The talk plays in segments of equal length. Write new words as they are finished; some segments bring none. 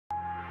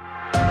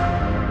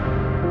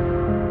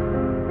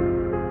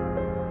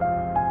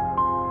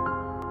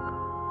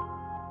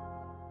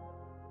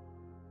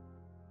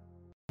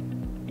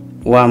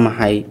waa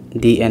maxay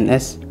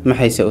DNS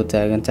maxayse u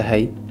taagan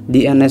tahay?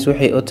 DNS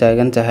waxay u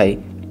taagan tahay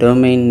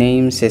Domain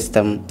Name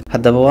System.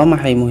 haddaba waa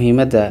maxay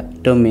muhiimadda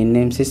Domain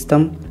Name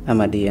System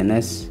ama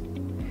DNS?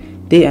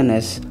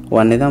 DNS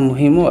waa nidaam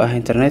muhiim u ah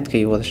internetka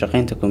iyo wada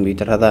shaqaynta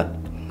kombiyuutarada.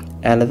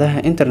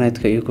 aaladaha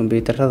internetka iyo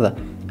kombiyuutarada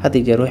had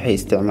iyo jeer waxay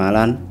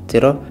isticmaalaan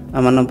tiro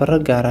ama nambaro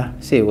gaar ah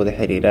si ay wada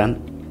xiriiraan.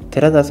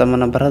 tiradaas ama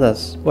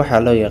nambaradaas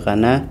waxaa loo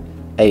yaqaanaa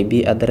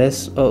IP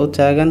address oo u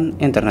taagan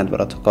Internet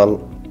Protocol.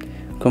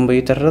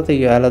 kombiyuutarada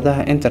iyo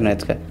aaladaha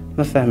internetka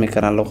ma fahmi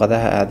karaan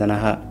luqadaha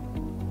aadanaha.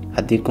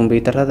 haddii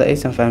kombiyuutarada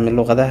aysan fahmin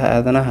luqadaha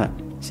aadanaha,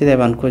 sidee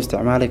baan ku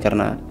isticmaali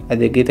karnaa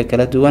adeegyada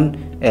kala duwan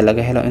ee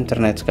laga helo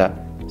internetka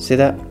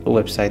sida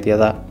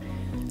website-yada?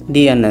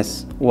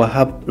 DNS waa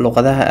hab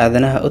luqadaha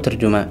aadanaha u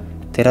tarjuma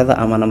tirada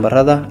ama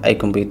nambarada ay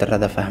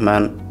kombiyuutarada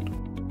fahmaan.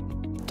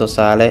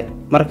 tusaale,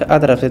 marka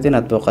aad rabtid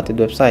inaad booqatid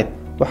website,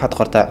 waxaad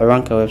qortaa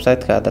ciwaanka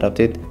website-ka aad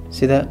rabtid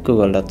sida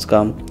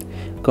google.com.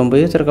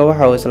 kombiyuutarka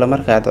waxa uu isla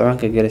markaa aad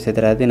ciwaanka gelisid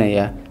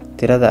raadinayaa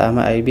tirada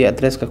ama IP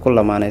address-ka ku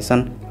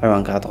lamaanaysan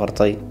ciwaanka aad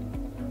qortay.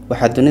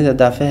 waxaa dunida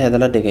daafaheeda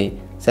la dhigay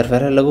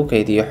serverro lagu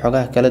kaydiyo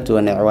xogaha kala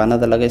duwan ee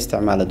ciwaanada laga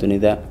isticmaalo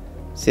dunida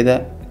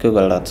sida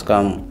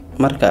google.com.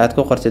 marka aad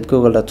ku qortid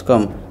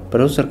google.com,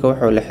 browserka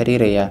wuxuu la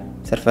xiriirayaa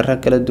serverro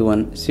kala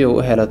duwan si uu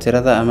u helo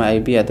tirada ama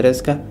IP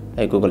address-ka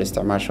ay Google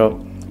isticmaasho.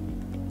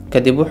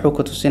 kadib wuxuu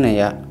ku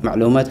tusinayaa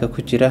macluumaadka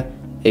ku jira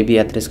IP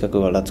address-ka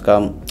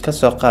google.com. ka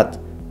soo qaad,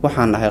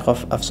 waxaan nahay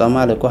qof af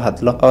Soomaali ku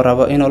hadlo oo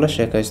rabo inuu la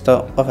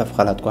sheekaysto qof af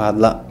qalaad ku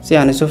hadla. si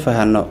aan isu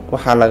fahanno,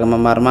 waxaa lagama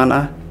maarmaan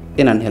ah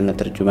inaan helno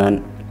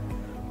tarjumaan.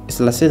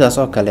 isla sidaas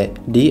oo kale,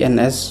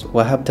 DNS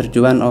waa hab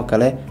tarjumaan oo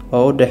kale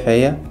oo u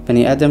dhexeeya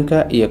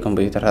bani'aadamka iyo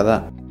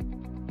kombiyuutarada.